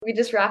we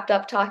just wrapped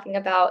up talking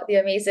about the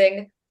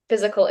amazing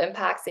physical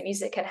impacts that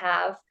music can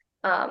have,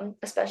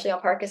 especially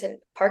on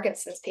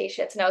Parkinson's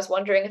patients. And I was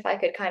wondering if I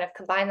could kind of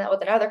combine that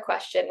with another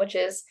question, which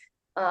is,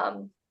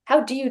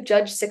 how do you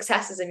judge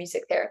success as a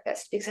music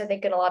therapist? Because I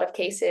think in a lot of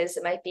cases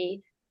it might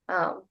be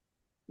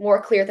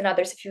more clear than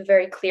others if you have a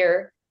very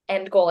clear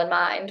end goal in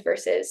mind,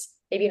 versus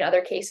maybe in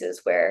other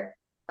cases where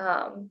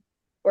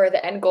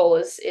the end goal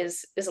is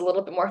a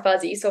little bit more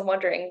fuzzy. So I'm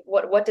wondering,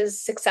 what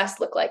does success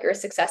look like, or is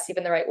success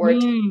even the right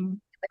word to Mm.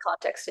 in the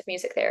context of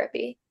music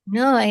therapy?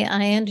 No,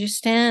 I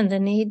understand the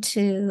need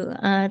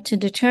to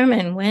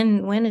determine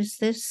when is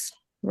this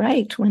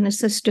right? When is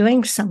this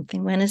doing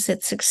something? When is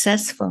it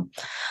successful?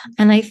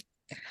 And I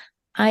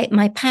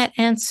my pat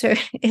answer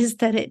is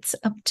that it's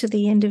up to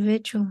the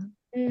individual.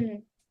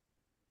 Mm,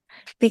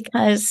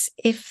 Because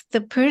if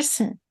the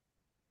person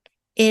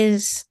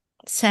is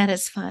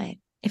satisfied,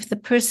 if the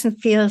person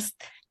feels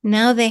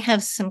now they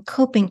have some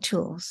coping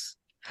tools,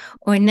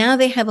 or now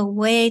they have a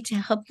way to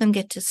help them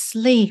get to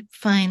sleep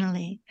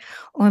finally,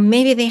 or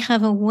maybe they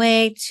have a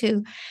way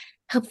to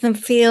help them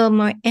feel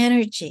more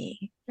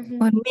energy,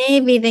 mhm, or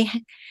maybe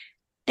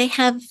they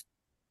have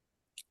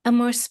a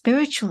more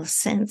spiritual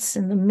sense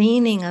and the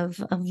meaning of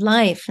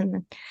life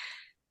and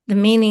the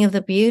meaning of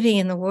the beauty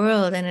in the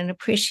world and an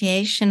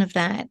appreciation of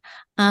that.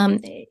 Um,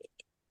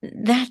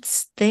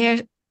 that's their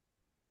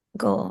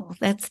goal,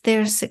 that's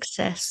their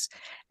success.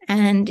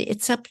 And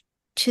it's up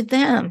to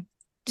them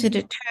to mhm,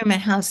 determine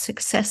how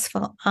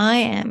successful I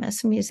am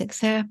as a music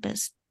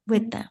therapist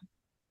with mhm, them.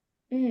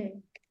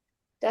 mm.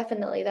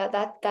 Definitely, that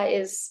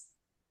is,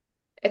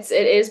 it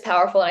is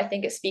powerful, and I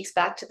think it speaks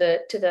back to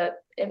the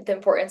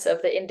importance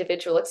of the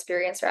individual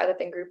experience rather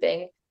than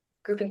grouping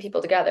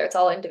people together. It's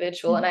all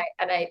individual, and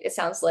I it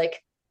sounds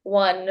like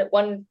one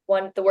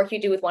the work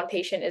you do with one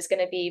patient is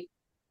going to be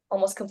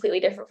almost completely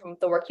different from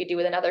the work you do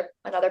with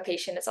another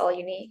patient. It's all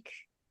unique.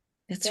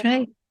 That's Yeah.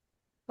 right.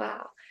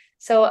 Wow.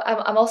 So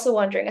I'm also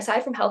wondering,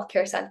 aside from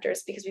healthcare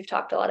centers, because we've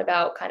talked a lot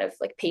about kind of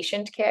like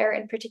patient care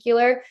in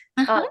particular,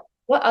 um, Uh-huh.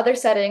 what other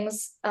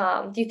settings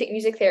do you think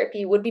music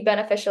therapy would be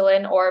beneficial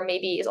in, or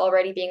maybe is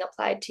already being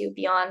applied to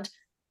beyond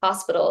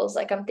hospitals?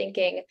 Like I'm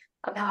thinking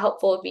how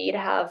helpful it would be to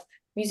have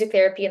music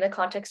therapy in the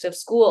context of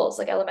schools,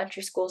 like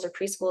elementary schools or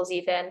preschools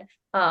even,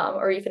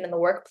 or even in the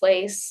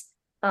workplace.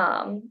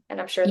 And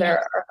I'm sure there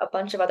Yes. are a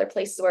bunch of other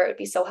places where it would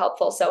be so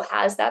helpful. So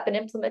has that been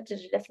implemented?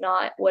 And if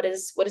not, what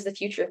does the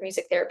future of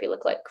music therapy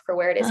look like for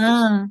where it is today?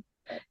 Ah,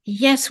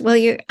 yes. Well,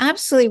 you're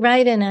absolutely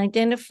right in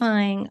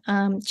identifying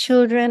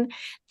children.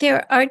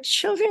 There are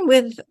children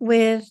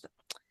with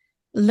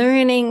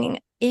learning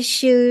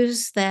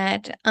issues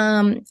that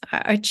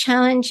are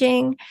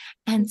challenging,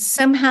 and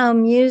somehow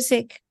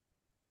music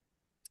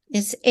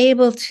is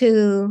able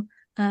to,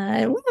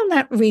 well,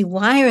 not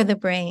rewire the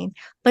brain,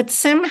 but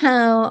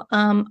somehow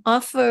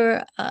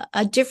offer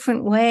a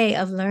different way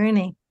of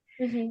learning.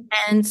 Hmm.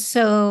 And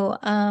so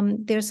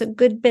there's a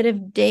good bit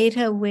of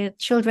data with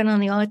children on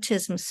the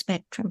autism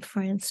spectrum,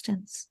 for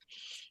instance,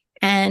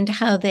 and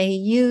how they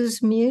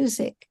use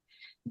music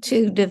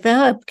to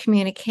develop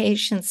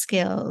communication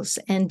skills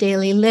and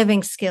daily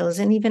living skills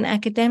and even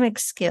academic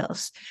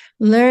skills,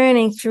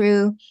 learning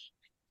through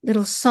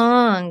little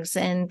songs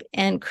and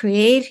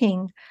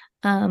creating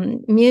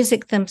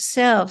music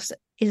themselves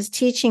is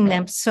teaching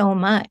them so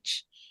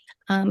much.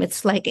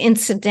 It's like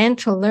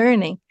incidental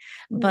learning,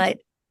 but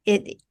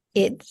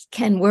it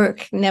can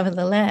work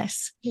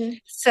nevertheless. Hmm.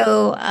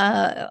 So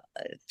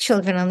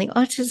children on the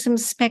autism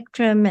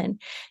spectrum and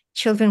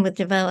children with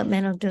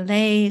developmental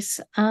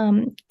delays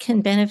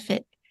can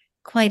benefit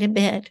quite a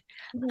bit,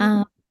 Hmm.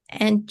 um,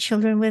 and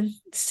children with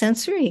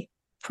sensory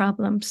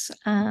problems,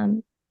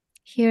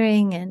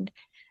 hearing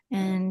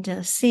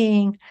and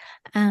seeing,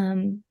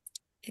 um,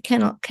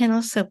 can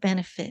also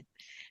benefit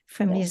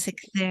from Yeah. music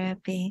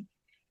therapy.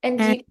 And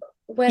do And you,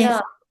 when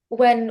yes,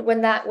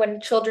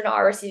 when children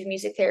are receiving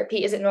music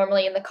therapy, is it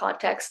normally in the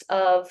context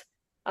of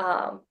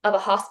a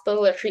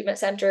hospital or treatment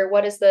center?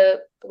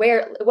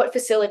 What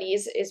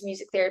facilities is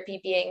music therapy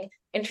being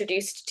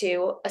introduced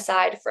to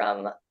aside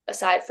from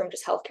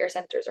just healthcare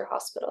centers or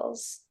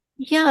hospitals?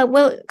 yeah,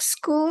 well,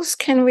 schools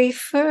can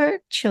refer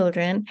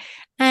children,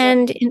 Right.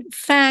 and in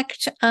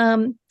fact,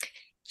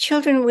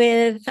 children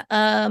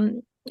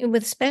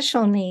with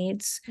special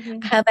needs Hmm.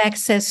 have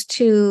access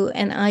to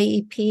an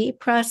IEP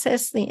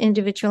process, the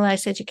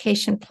Individualized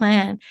Education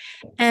Plan,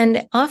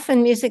 and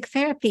often music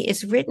therapy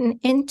is written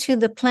into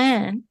the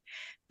plan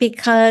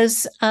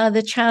because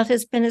the child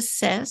has been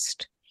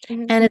assessed,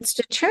 Hmm. and it's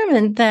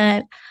determined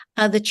that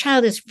the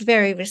child is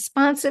very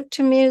responsive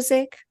to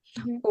music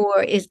Hmm.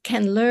 or it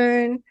can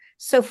learn.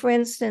 So, for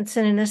instance,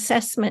 in an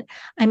assessment,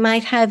 I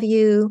might have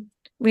you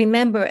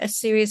remember a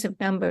series of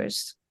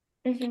numbers,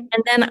 Hmm.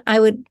 and then I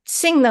would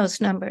sing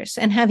those numbers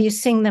and have you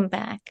sing them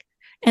back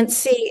and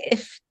see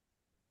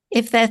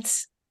if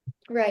that's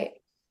Right.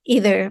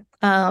 either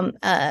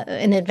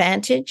an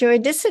advantage or a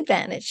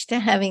disadvantage to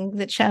having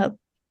the child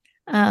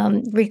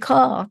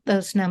recall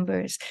those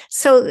numbers.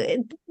 So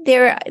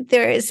there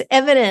is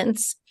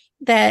evidence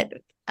that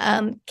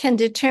can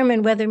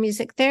determine whether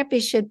music therapy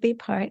should be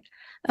part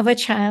of a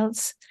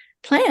child's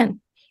plan.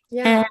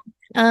 Yeah.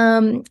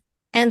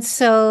 And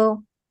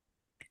so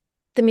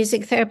the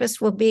music therapist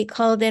will be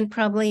called in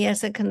probably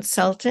as a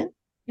consultant,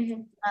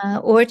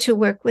 or to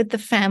work with the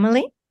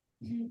family,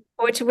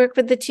 or to work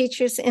with the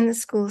teachers in the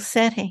school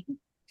setting.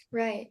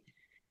 Right.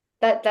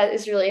 That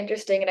is really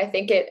interesting, and I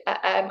think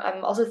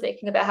I'm also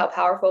thinking about how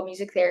powerful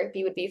music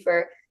therapy would be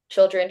for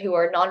children who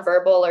are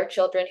nonverbal, or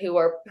children who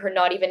are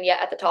not even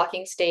yet at the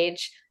talking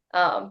stage.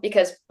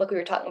 Because like we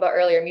were talking about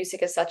earlier,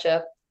 music is such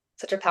a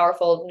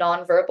powerful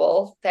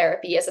nonverbal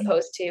therapy, as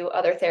opposed to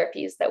other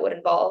therapies that would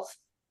involve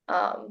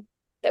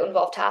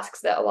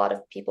tasks that a lot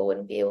of people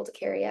wouldn't be able to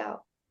carry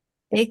out.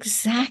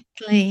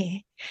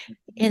 Exactly.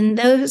 And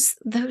those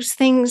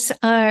things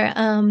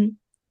are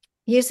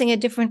using a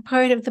different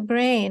part of the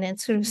brain and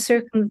sort of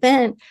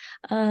circumvent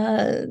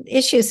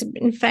issues.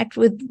 In fact,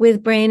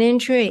 with brain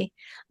injury,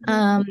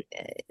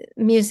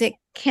 music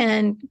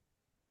can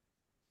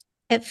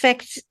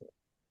affect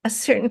a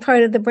certain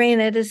part of the brain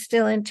that is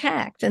still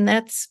intact. And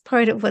that's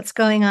part of what's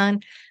going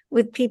on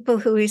with people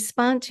who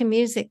respond to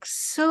music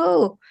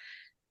so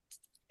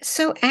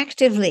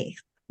actively,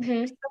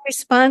 so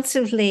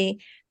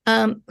responsively,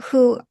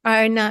 who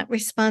are not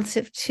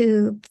responsive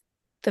to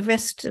the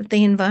rest of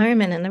the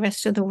environment and the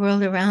rest of the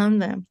world around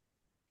them.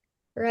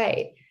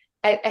 Right.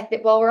 I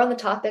think while we're on the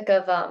topic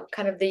of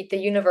kind of the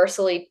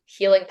universally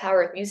healing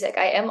power of music,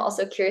 I am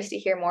also curious to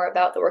hear more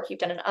about the work you've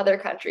done in other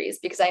countries,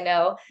 because I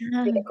know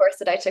through the course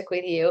that I took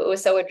with you, it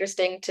was so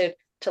interesting to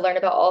learn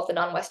about all of the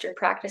non-Western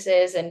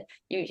practices, and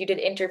you did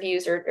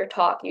interviews or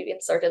talk, you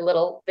inserted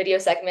little video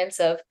segments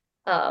of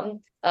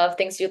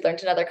things you'd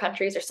learned in other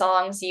countries, or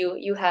songs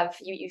you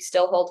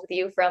still hold with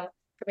you from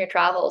your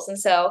travels. And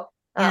so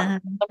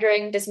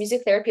wondering, does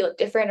music therapy look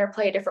different or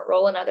play a different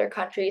role in other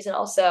countries? And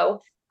also,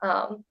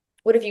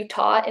 what have you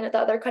taught in the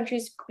other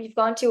countries you've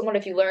gone to, and what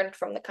have you learned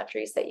from the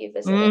countries that you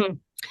visited?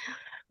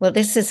 Well,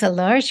 this is a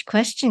large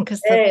question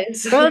because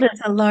the world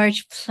is a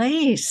large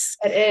place.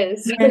 It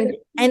is.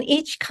 And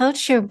each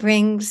culture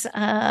brings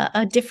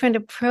a different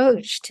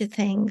approach to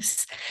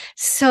things.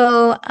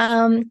 So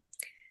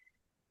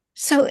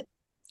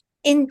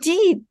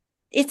indeed,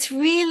 it's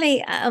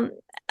really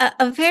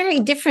a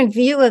very different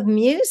view of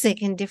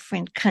music in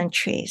different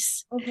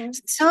countries.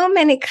 So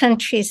many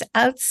countries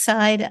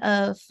outside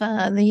of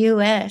the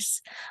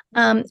US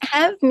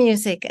have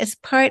music as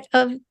part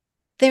of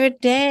their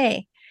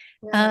day.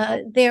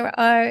 There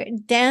are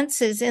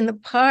dances in the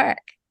park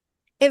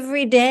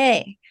every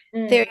day.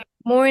 There's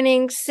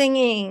morning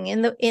singing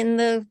in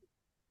the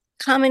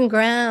common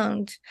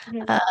ground,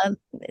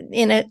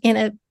 in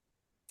a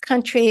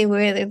country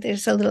where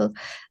there's a little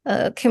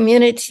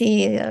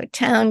community, a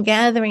town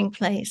gathering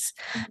place,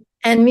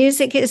 and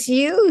music is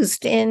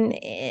used in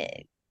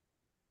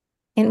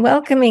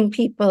welcoming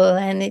people,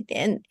 and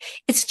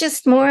it's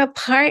just more a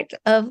part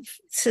of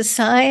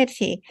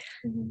society.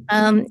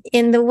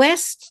 In the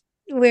West,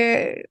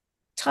 we're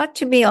taught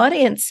to be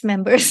audience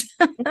members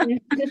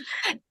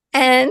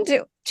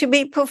and to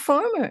be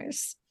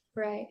performers.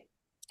 Right.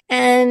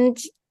 And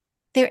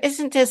there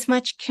isn't as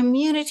much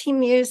community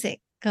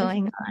music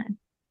going on.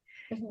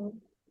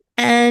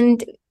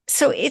 And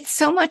so it's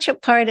so much a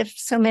part of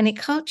so many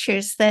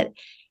cultures that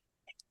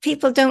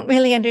people don't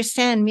really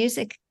understand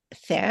music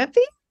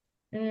therapy.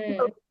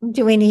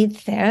 Do we need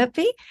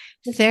therapy?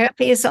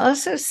 Therapy is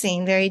also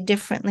seen very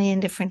differently in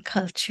different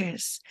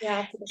cultures.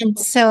 And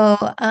so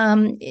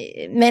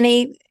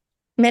many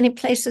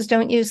places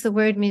don't use the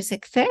word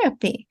music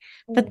therapy,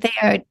 but they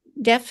are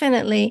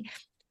definitely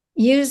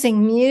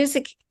using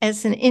music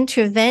as an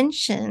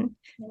intervention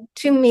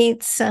to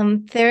meet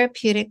some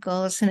therapeutic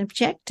goals and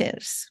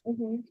objectives.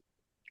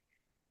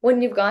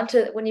 When you've gone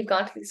to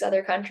these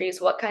other countries,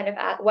 what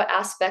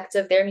aspects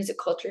of their music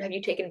culture have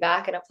you taken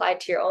back and applied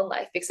to your own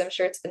life? Because I'm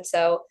sure it's been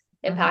so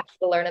impactful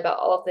to learn about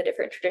all of the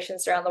different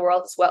traditions around the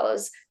world, as well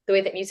as the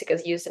way that music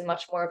is used in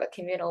much more of a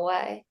communal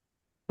way.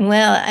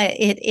 Well,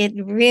 it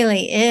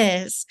really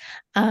is.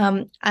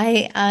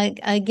 I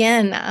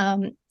again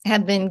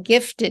have been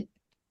gifted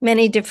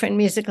many different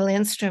musical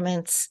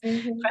instruments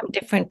from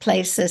different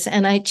places,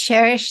 and I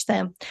cherish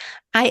them.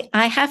 I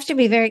have to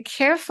be very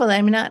careful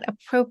I'm not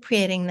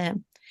appropriating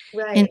them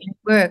in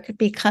my work,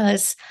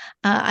 because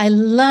I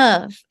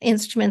love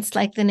instruments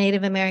like the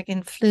Native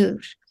American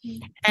flute.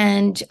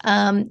 And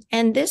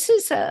this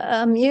is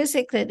a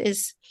music that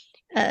is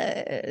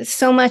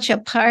so much a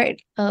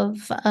part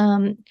of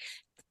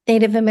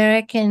Native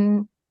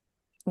American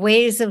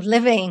ways of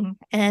living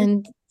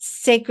and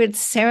sacred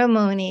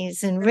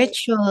ceremonies and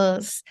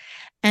rituals.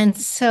 And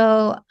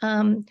so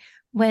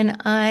when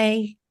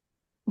I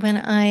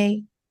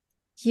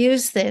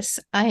use this,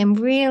 I am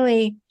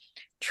really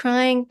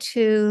trying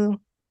to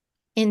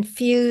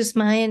infuse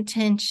my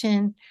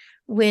intention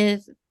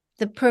with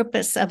the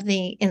purpose of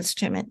the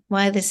instrument,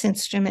 why this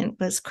instrument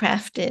was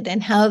crafted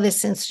and how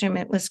this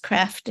instrument was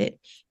crafted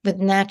with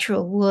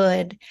natural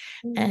wood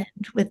and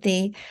with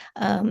the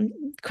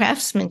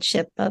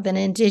craftsmanship of an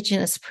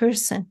indigenous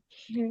person.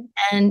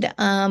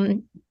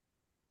 And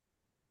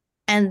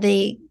and the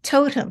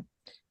totem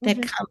that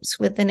Mhm. comes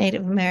with the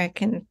Native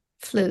American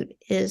flute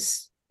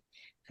is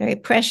very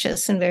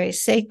precious and very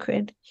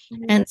sacred.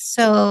 Mhm. And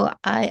so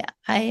I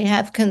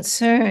have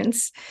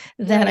concerns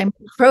that Right. I'm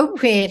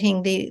appropriating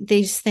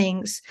these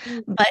things,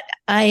 Mhm. but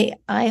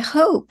I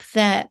hope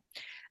that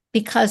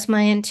because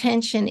my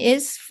intention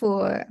is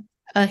for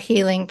a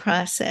healing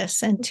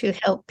process and to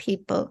help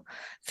people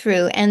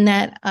through, and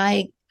that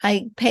I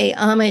pay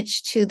homage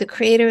to the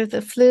creator of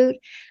the flute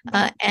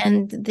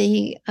and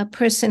the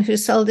person who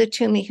sold it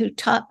to me, who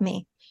taught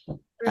me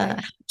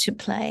Right. to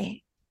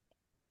play.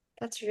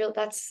 That's real.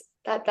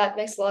 That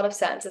makes a lot of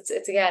sense.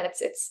 It's again,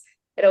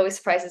 it always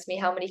surprises me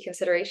how many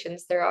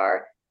considerations there are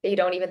that you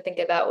don't even think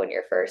about when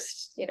you're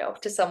first,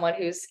 to someone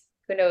who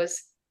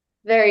knows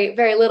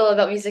very little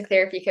about music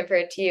therapy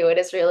compared to you. It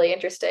is really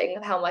interesting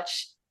how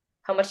much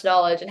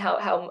knowledge and how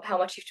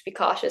much you have to be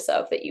cautious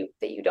of that you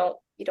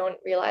don't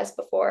realize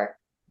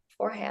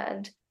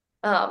beforehand.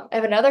 I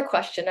have another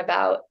question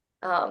about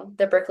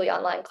the Berklee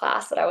online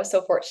class that I was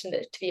so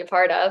fortunate to be a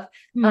part of. Uh,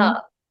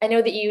 Mm. I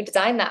know that you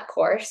designed that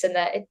course and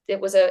that it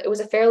was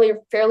a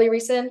fairly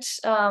recent.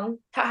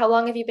 How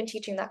long have you been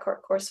teaching that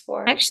course for?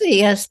 Actually,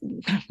 yes,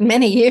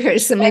 many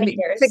years, so Many maybe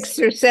years. 6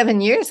 or 7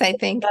 years, I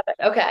think.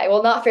 Okay,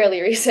 well, not fairly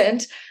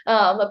recent.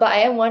 But I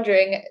am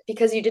wondering,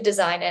 because you did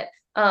design it,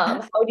 how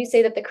would you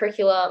say that the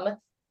curriculum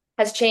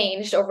has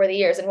changed over the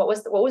years, and what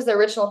was the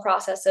original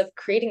process of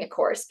creating a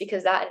course?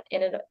 Because that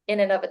in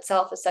and of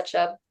itself is such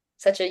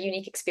a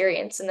unique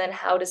experience. And then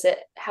how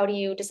do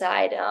you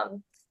decide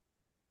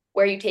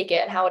where you take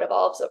it and how it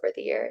evolves over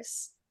the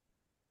years?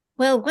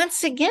 Well,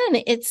 once again,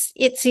 it's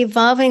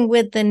evolving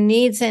with the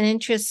needs and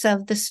interests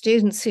of the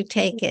students who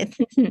take it.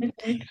 Mhm.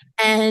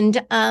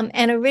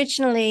 And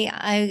originally,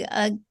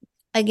 I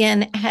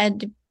again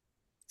had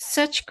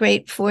such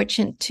great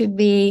fortune to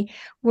be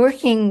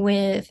working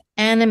with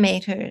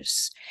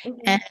animators Mhm.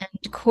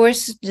 and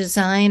course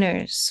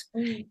designers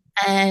Mhm.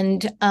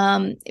 and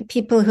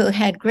people who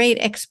had great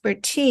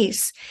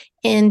expertise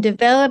in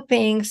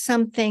developing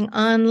something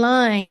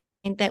online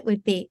that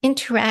would be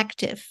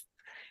interactive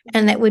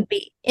and that would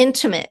be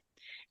intimate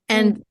Mhm.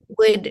 and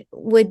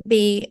would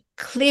be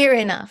clear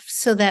enough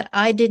so that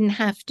I didn't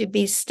have to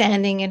be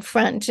standing in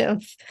front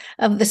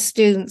of the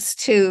students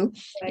to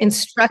Right.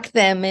 instruct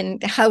them in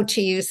how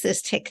to use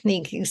this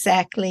technique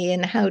exactly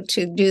and how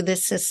to do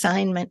this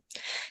assignment.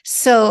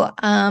 So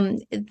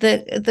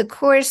the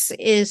course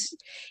is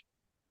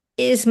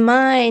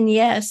mine,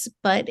 yes,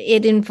 but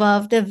it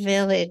involved a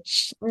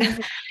village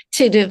Mhm.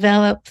 to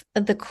develop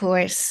the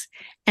course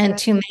and Right.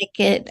 to make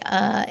it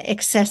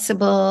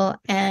accessible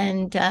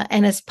and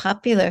as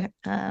popular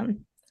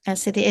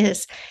as it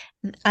is.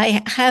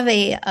 I have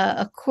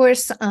a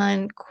course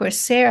on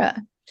Coursera,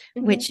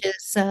 Mhm. which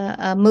is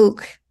a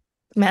MOOC,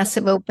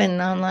 massive open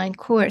online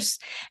course,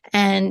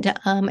 and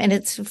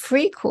it's a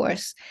free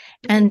course.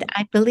 Mhm. And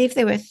I believe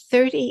there were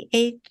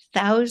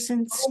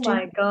 38,000 Oh my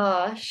students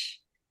gosh,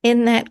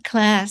 in that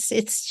class.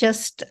 It's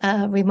just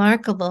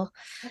remarkable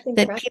that's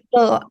that incredible.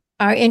 people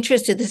are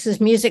interested. This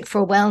is music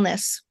for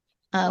wellness.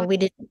 Wow. We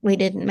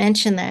didn't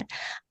mention that,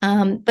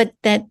 but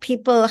that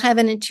people have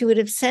an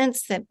intuitive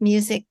sense that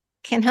music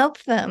can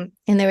help them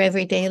in their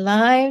everyday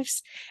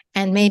lives,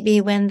 and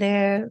maybe when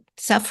they're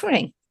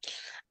suffering.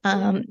 Yeah.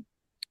 Um,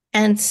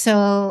 and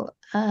so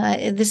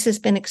this has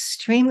been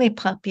extremely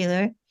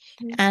popular.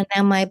 Mhm. And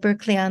now my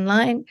Berklee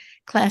Online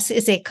class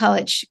is a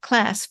college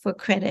class for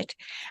credit.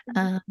 Mhm.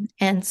 Um,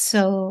 and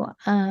so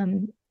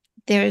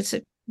there's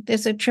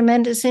there's a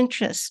tremendous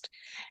interest.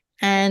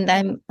 And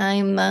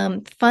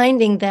I'm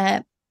finding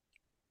that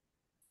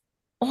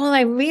all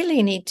I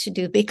really need to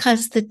do,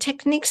 because the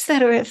techniques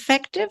that are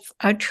effective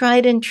are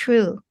tried and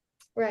true,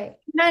 Right.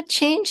 not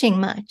changing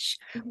much.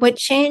 Mhm. What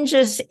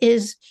changes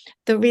is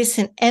the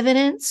recent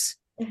evidence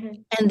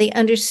Mhm. and the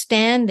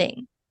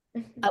understanding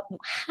Mhm. of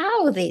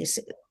how these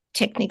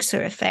techniques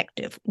are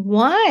effective,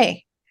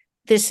 why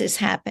this is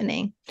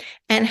happening,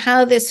 and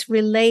how this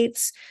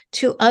relates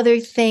to other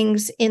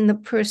things in the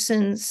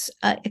person's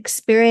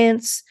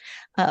experience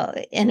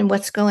and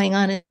what's going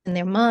on in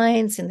their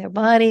minds, in their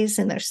bodies,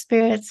 in their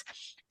spirits,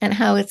 and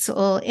how it's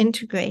all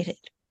integrated.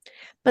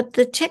 But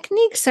the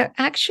techniques are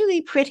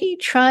actually pretty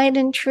tried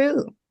and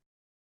true.